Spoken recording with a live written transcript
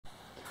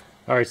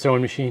Alright,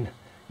 sewing machine.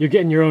 You're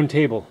getting your own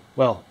table.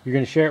 Well, you're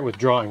going to share it with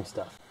drawing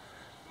stuff.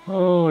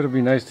 Oh, it'll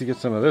be nice to get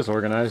some of this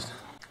organized.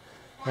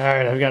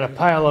 Alright, I've got a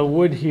pile of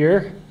wood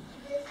here.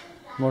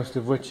 Most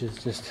of which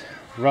is just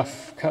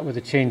rough cut with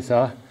a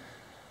chainsaw.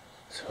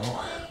 So,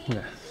 I'm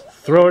going to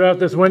throw it out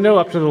this window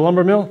up to the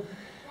lumber mill.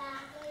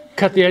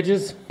 Cut the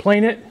edges,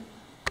 plane it.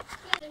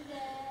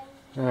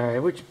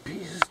 Alright, which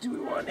pieces do we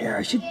want here?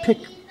 I should pick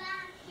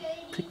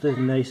the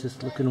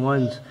nicest looking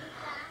ones.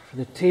 For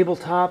the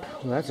tabletop,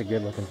 well, that's a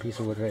good looking piece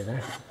of wood right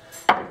there.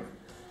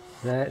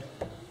 That,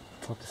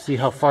 we'll have to see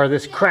how far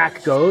this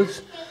crack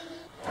goes.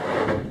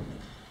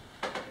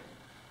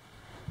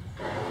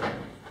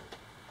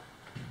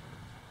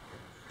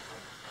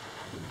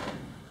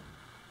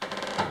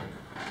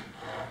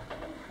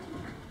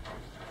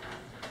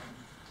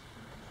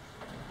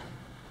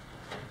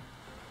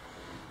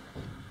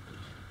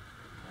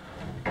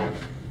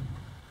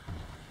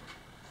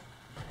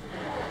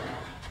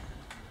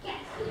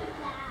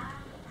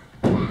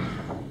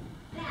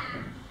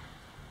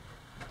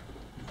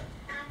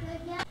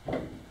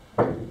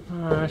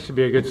 That should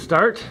be a good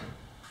start.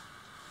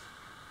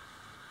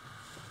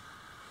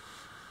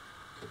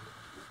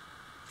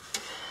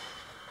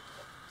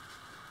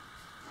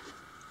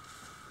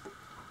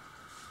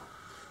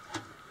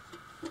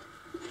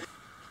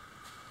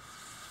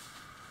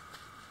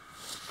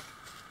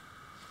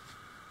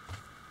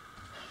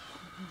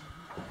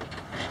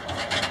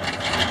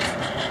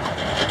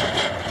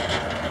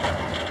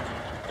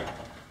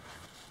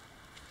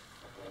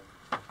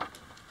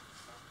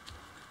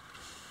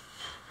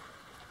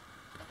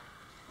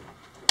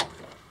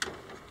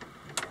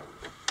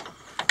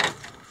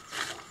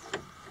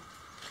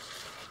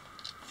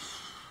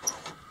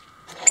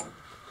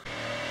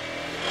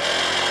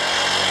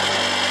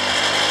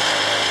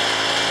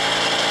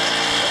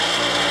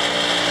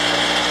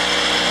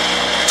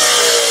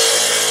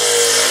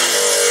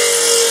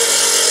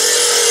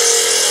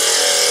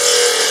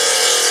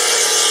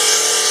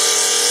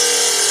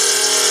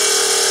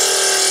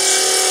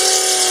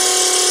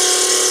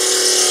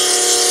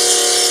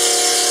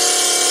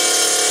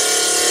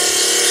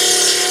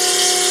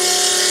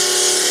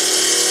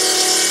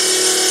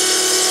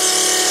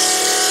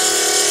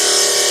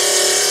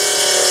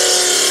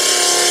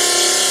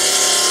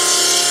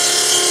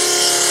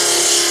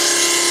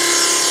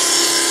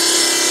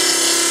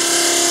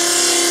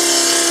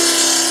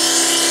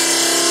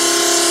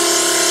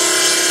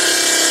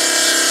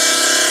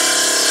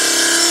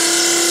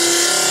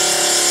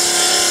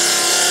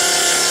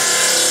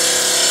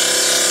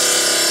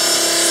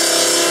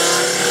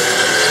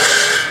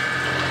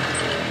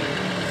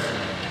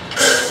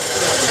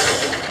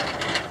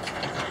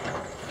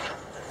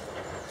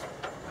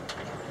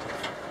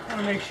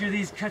 Make sure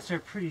these cuts are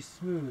pretty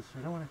smooth, so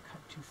I don't want to cut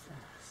too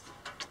fast.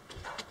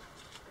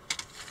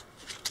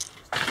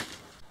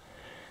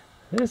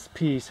 This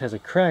piece has a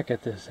crack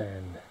at this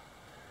end,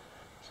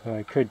 so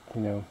I could,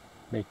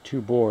 make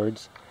two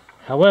boards.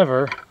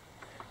 However,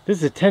 this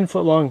is a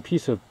 10-foot long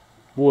piece of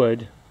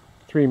wood,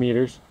 3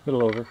 meters, a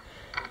little over,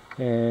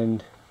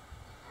 and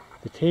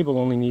the table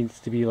only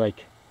needs to be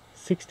like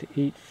 6 to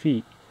 8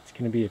 feet. It's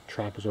going to be a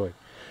trapezoid.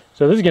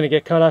 So this is going to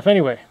get cut off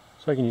anyway,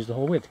 so I can use the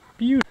whole width.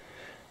 Beautiful.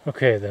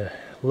 Okay, the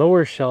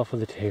lower shelf of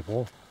the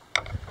table,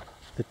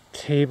 the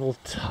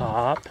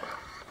tabletop,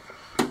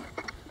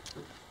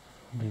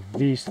 be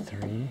these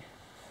three.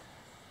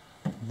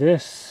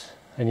 This,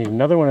 I need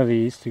another one of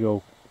these to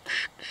go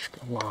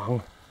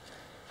along.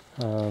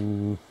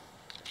 I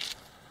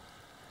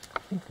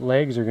think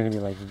legs are going to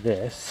be like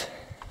this.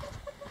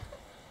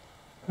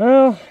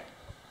 Well,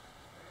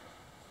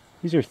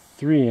 these are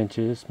 3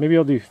 inches. Maybe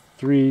I'll do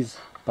 3s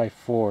by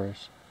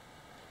 4s.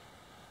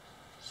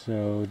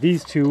 So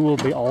these two will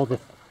be all the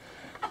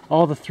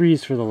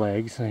 3s for the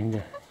legs. I need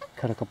to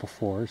cut a couple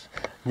 4s.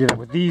 Do that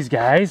with these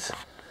guys.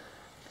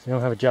 They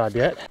don't have a job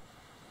yet.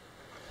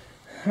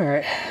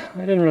 Alright, I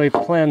didn't really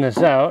plan this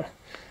out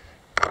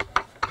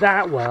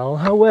that well.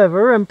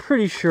 However, I'm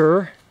pretty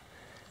sure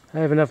I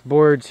have enough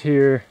boards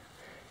here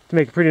to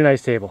make a pretty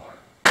nice table.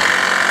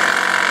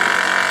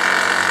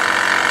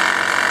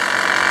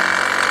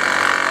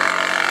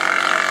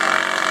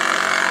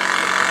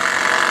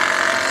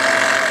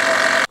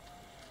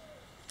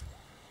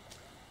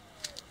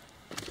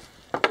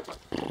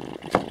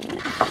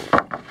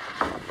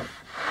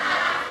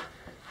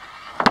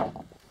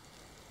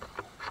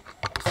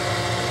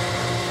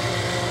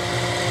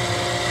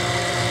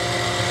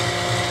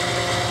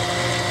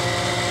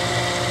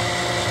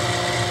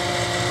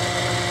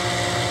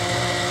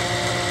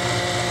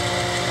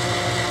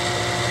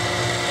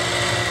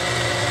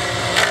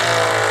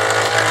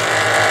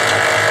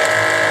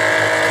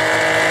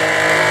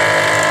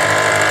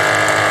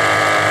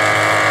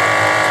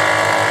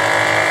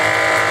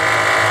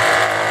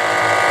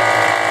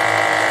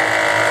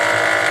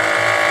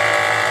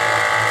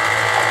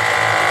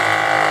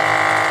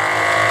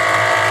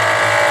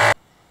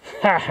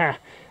 Haha!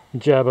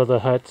 Jabba the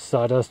Hutt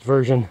sawdust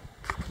version.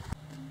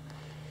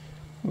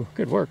 Ooh,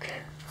 good work.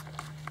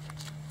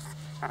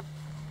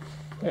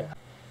 Yeah.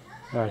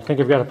 Alright, I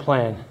think I've got a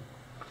plan.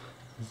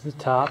 This is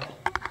the top.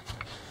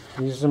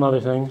 These are some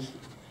other things.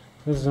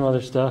 This is some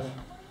other stuff.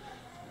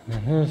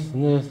 And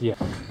this, yeah.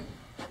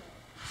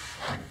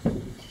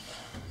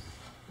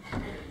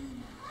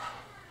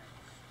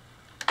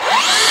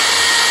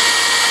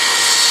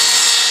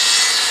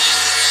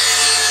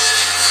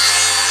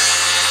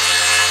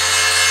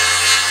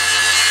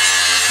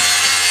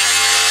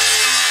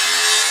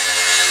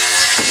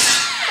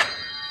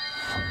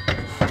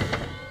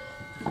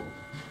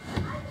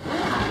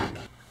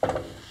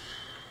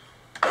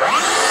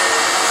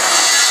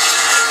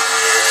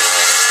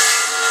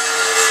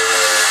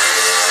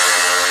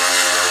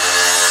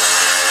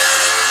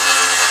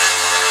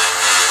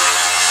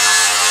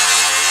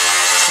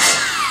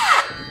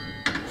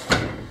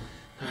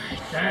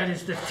 That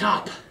is the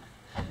top.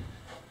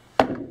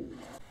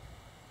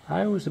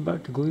 I was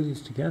about to glue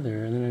these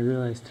together and then I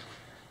realized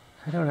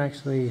I don't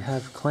actually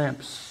have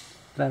clamps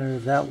that are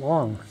that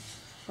long.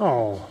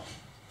 Oh,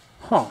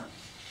 huh.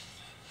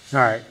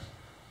 Alright,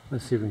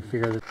 let's see if we can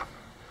figure this.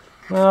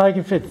 Well, I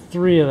can fit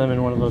 3 of them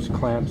in one of those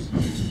clamps.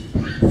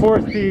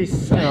 4th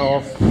piece,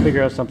 I'll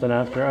figure out something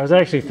after. I was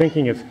actually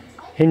thinking of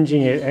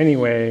hinging it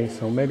anyway,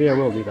 so maybe I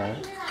will do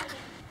that.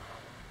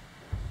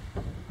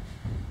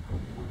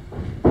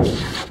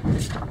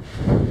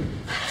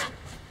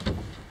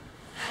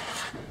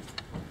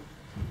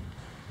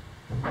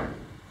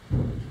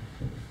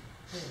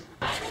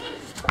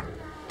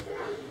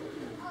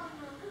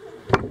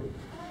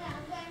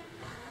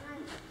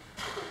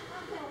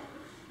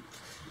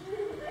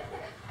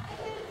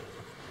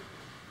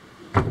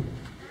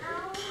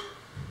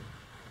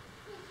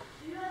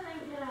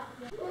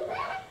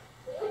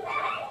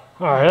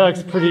 Alright, that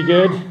looks pretty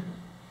good.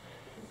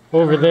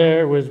 Over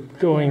there was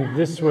going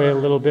this way a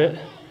little bit,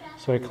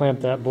 so I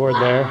clamped that board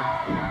there.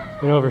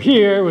 And over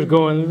here was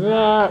going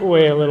that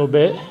way a little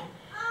bit,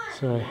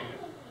 so I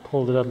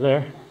pulled it up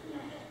there.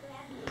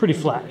 Pretty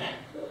flat.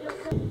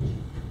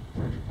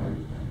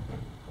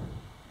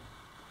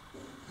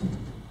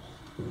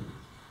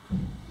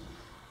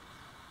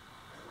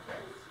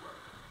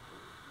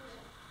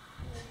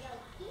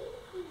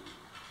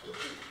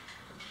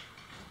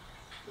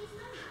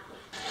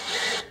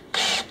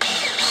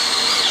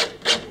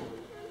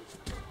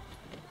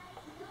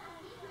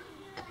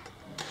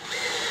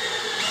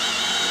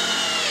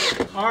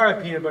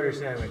 Alright, peanut butter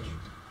sandwich.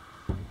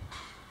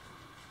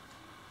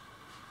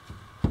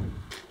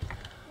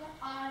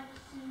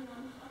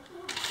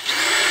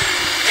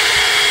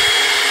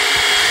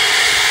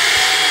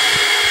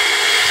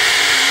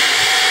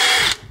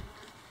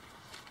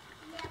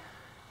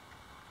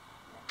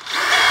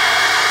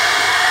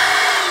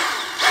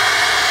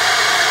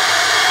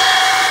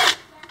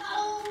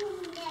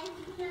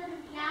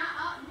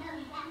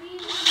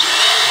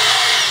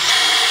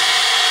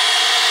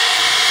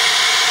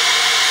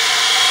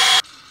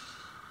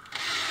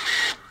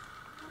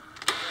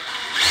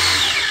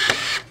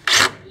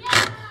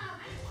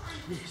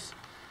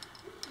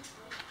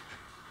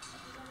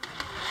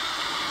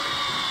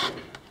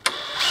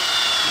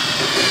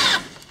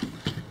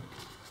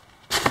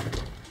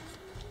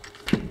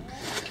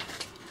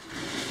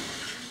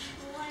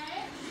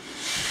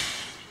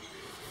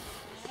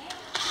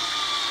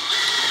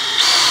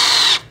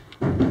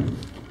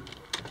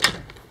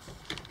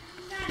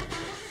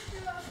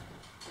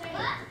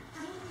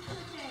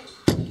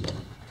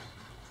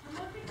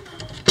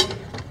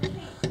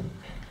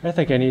 I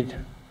think I need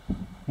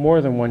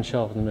more than 1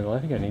 shelf in the middle. I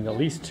think I need at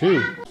least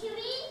 2.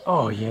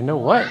 Oh, you know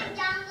what?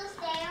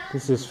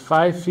 This is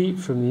 5 feet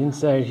from the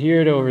inside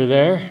here to over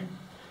there.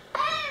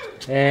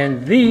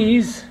 And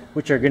these,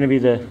 which are going to be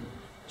the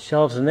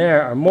shelves in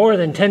there, are more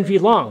than 10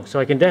 feet long. So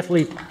I can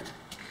definitely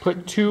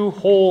put 2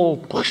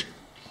 whole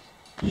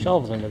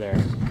shelves under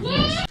there.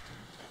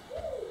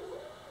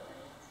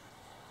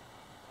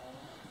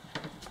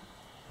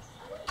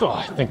 Oh,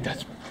 I think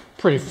that's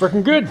pretty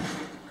freaking good.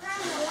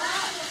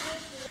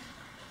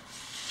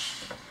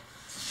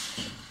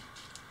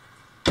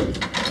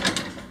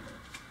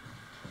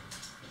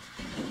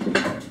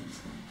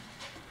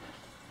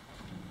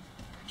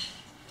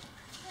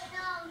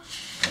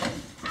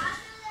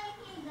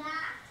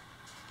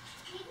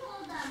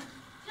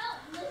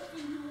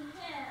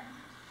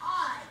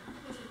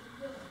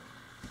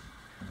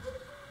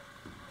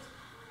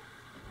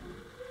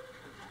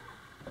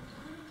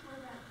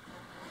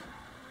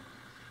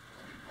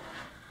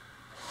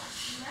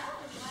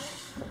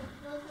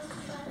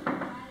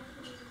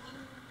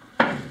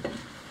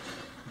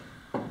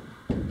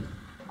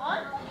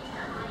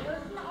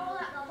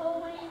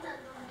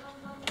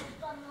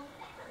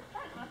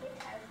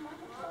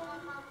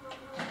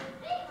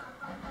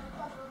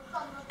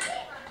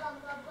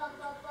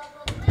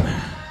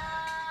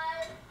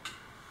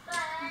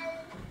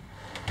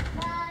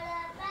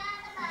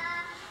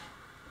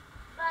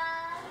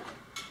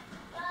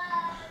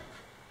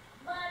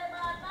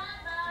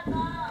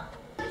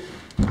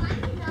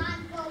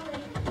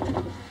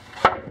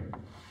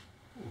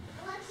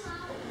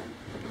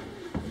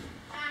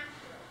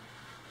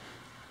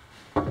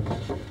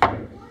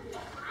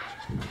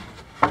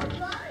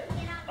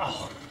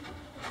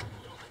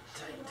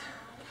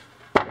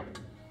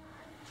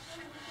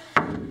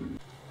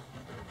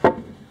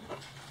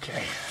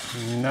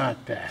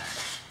 Not bad.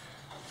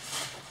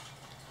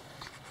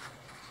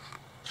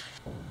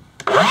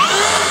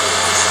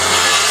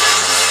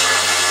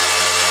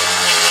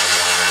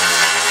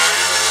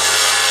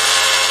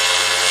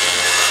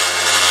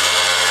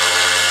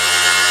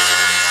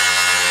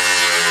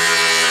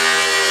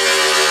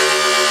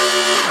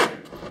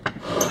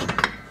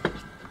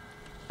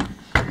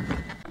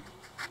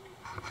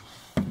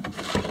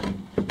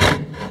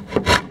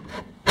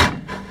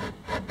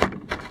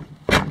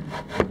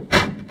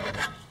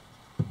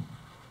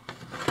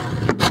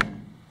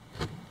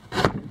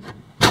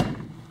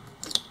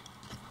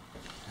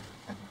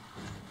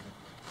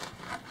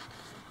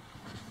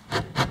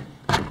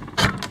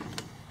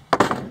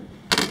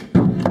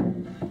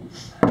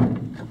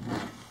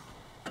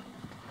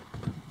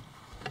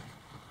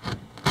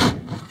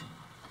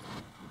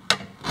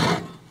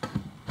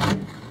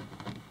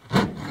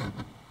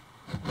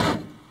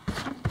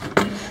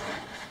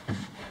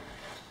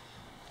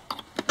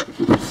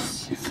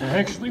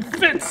 It actually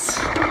fits.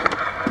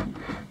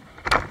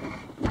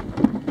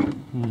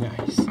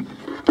 Nice.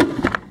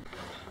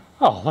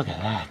 Oh, look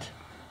at that.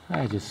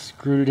 I just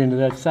screwed it into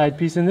that side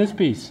piece and this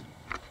piece.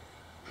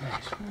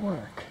 Nice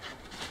work.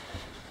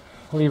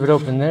 Leave it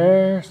open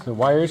there so the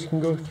wires can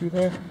go through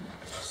there.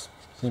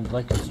 Seems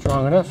like it's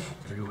strong enough.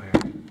 Everywhere.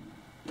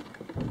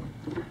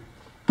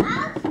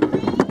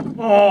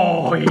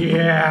 Oh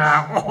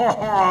yeah!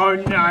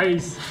 Oh,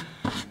 nice!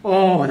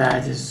 Oh,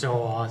 that is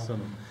so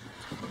awesome.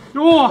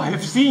 Oh,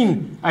 I've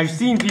seen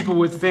people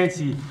with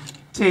fancy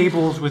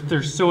tables with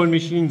their sewing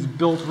machines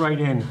built right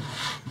in.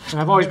 And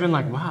I've always been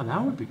like, wow,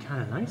 that would be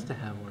kind of nice to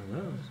have one of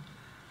those.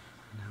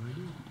 Now I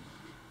do.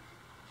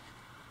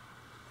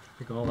 I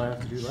think all I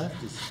have to do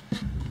left is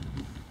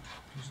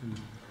do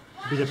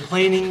a bit of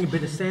planing, a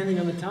bit of sanding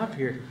on the top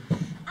here.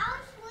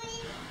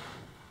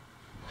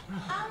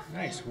 Oh,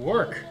 nice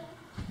work.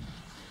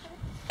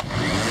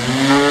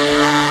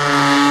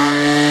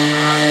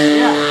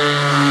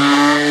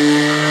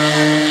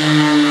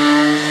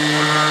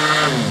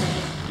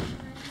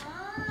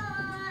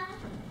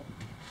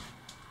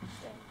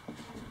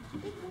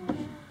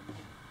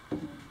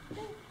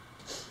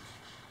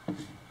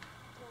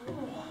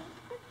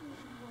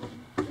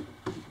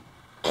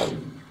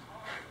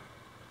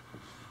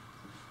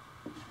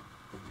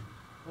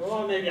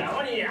 Oh, maybe I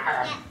want to eat.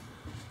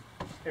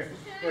 Here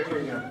you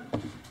go.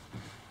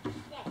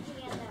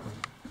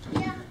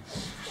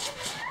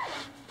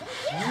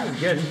 Oh,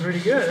 getting pretty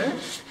good, eh?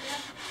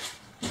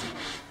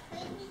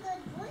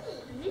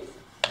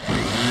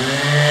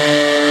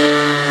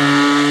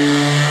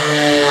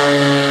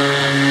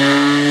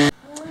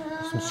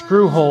 Some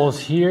screw holes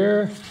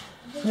here,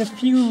 and a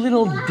few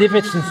little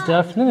divots and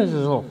stuff. And then there's this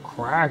little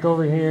crack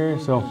over here,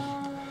 so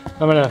I'm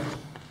gonna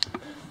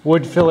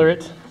wood filler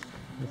it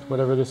with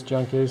whatever this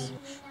junk is.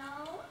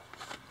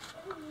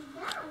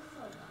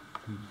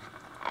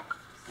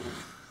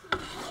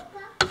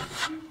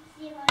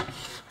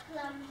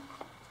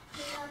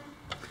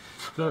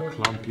 The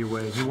clumpy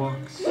way he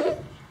walks. Or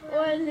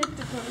is it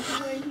the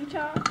clumpy way he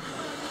talks?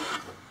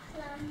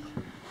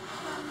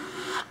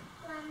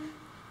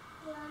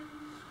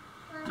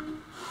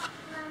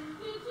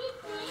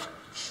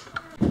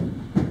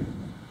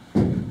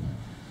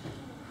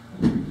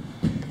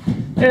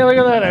 Hey, look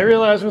at that. I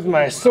realized with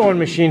my sewing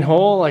machine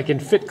hole, I can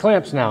fit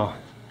clamps now.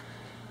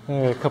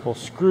 I got a couple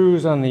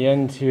screws on the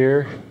end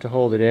here to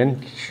hold it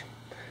in.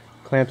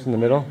 Clamps in the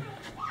middle.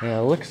 And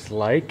it looks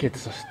like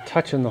it's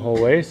touching the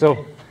whole way.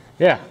 So,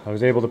 yeah, I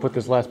was able to put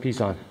this last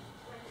piece on.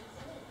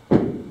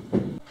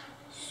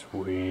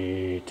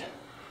 Sweet.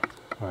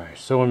 Alright,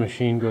 sewing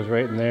machine goes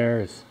right in there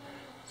as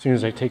soon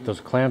as I take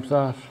those clamps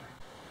off.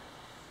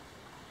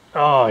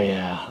 Oh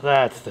yeah,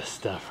 that's the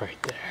stuff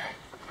right there.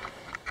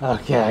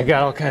 Okay, I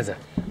got all kinds of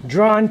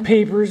drawn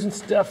papers and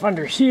stuff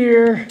under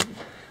here.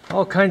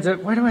 All kinds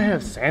of, why do I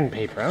have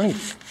sandpaper? I don't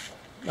even,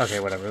 okay,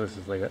 whatever, let's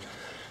just leave it.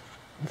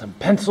 Some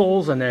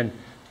pencils, and then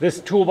this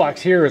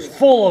toolbox here is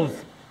full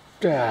of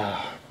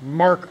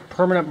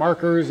permanent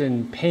markers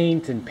and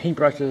paint and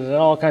paintbrushes and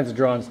all kinds of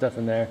drawing stuff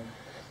in there.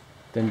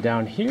 Then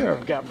down here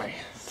I've got my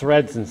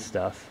threads and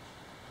stuff.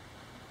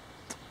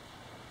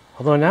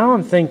 Although now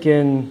I'm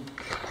thinking,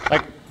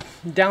 like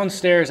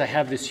downstairs I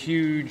have this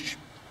huge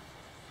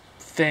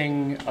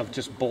thing of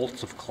just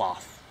bolts of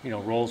cloth, you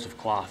know, rolls of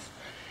cloth.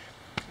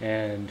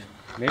 And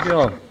maybe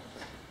I'll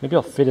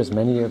fit as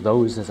many of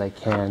those as I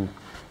can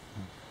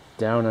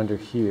down under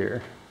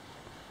here.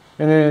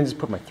 And then just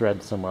put my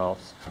thread somewhere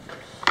else.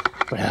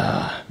 But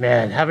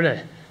man, having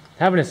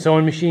a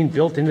sewing machine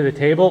built into the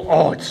table,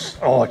 oh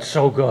it's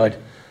so good.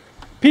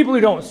 People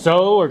who don't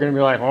sew are gonna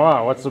be like,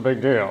 wow, what's the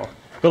big deal?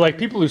 But like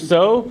people who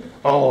sew,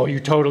 oh, you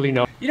totally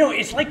know. You know,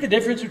 it's like the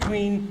difference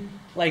between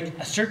like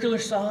a circular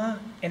saw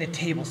and a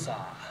table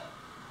saw.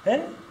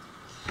 Eh?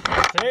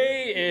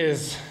 Today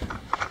is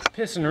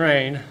piss and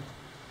rain.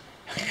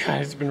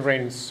 God, it's been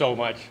raining so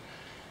much.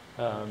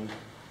 So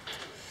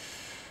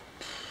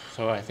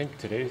I think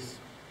today's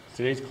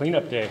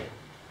cleanup day.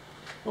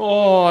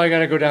 Oh, I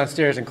gotta go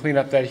downstairs and clean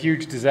up that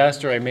huge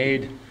disaster I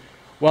made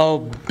while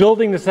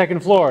building the second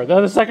floor.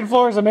 The second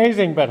floor is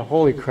amazing, but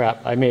holy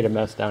crap, I made a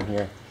mess down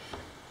here.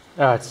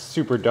 It's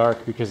super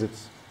dark because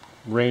it's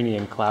rainy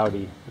and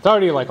cloudy. It's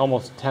already like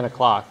almost 10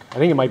 o'clock. I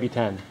think it might be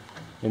 10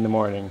 in the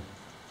morning.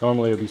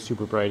 Normally it would be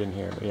super bright in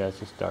here, but yeah, it's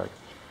just dark.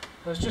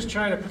 I was just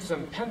trying to put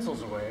some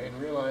pencils away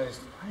and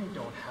realized I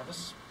don't have a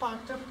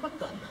spot to put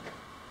them.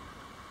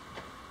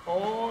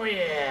 Oh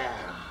yeah!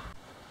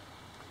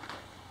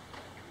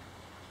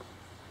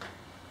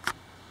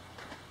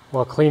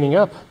 While cleaning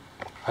up,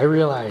 I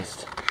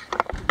realized,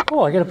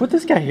 oh, I gotta put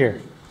this guy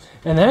here.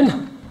 And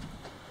then,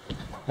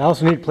 I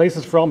also need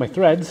places for all my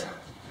threads.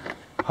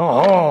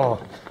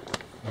 Oh,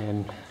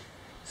 and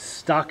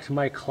stocked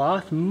my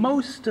cloth.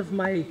 Most of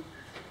my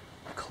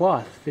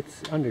cloth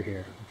fits under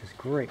here, which is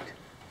great.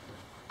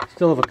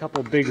 Still have a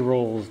couple big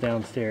rolls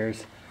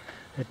downstairs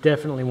that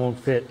definitely won't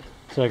fit.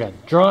 So I got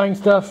drawing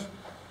stuff,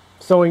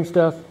 sewing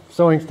stuff,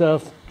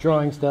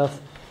 drawing stuff,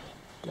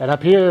 and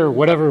up here,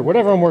 whatever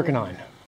I'm working on.